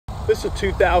This is a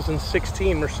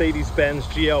 2016 Mercedes-Benz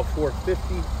GL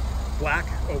 450, black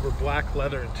over black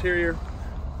leather interior,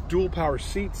 dual power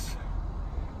seats,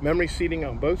 memory seating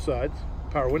on both sides,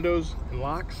 power windows and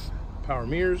locks, power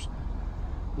mirrors,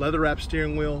 leather wrapped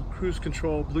steering wheel, cruise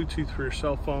control, Bluetooth for your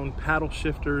cell phone, paddle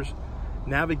shifters,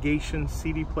 navigation,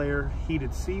 CD player,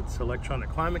 heated seats, electronic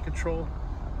climate control,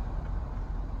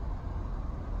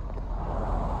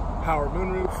 power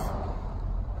moonroof.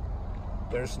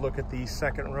 There's a look at the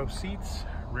second row seats,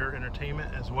 rear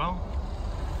entertainment as well,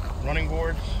 running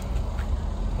boards,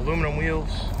 aluminum wheels,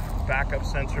 backup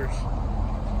sensors,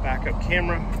 backup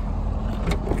camera,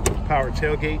 power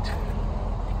tailgate.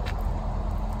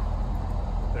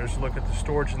 There's a look at the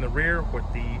storage in the rear with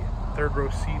the third row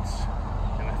seats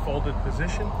in a folded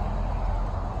position.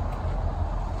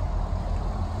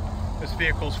 This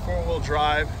vehicle is four-wheel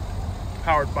drive,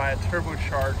 powered by a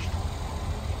turbocharged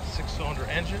 6-cylinder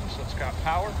engine, so it's got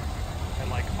power. And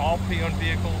like all pre-owned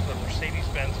vehicles at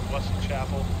Mercedes-Benz in Weston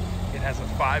Chapel, it has a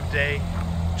 5-day,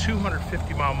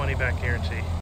 250-mile money-back guarantee.